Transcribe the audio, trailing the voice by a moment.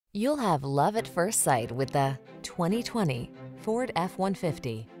You'll have love at first sight with the 2020 Ford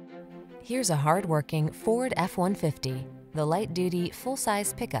F-150. Here's a hard-working Ford F-150, the light-duty,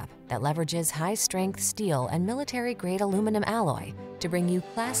 full-size pickup that leverages high-strength steel and military-grade aluminum alloy to bring you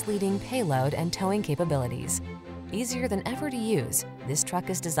class-leading payload and towing capabilities. Easier than ever to use, this truck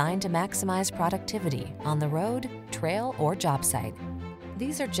is designed to maximize productivity on the road, trail, or job site.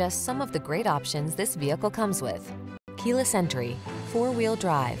 These are just some of the great options this vehicle comes with: keyless entry, four-wheel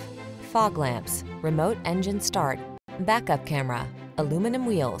drive, fog lamps, remote engine start, backup camera, aluminum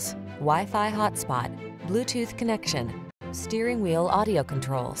wheels, Wi-Fi hotspot, Bluetooth connection, steering wheel audio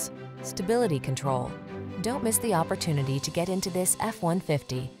controls, stability control. Don't miss the opportunity to get into this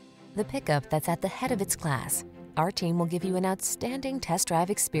F-150, the pickup that's at the head of its class. Our team will give you an outstanding test drive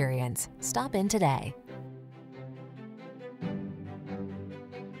experience. Stop in today.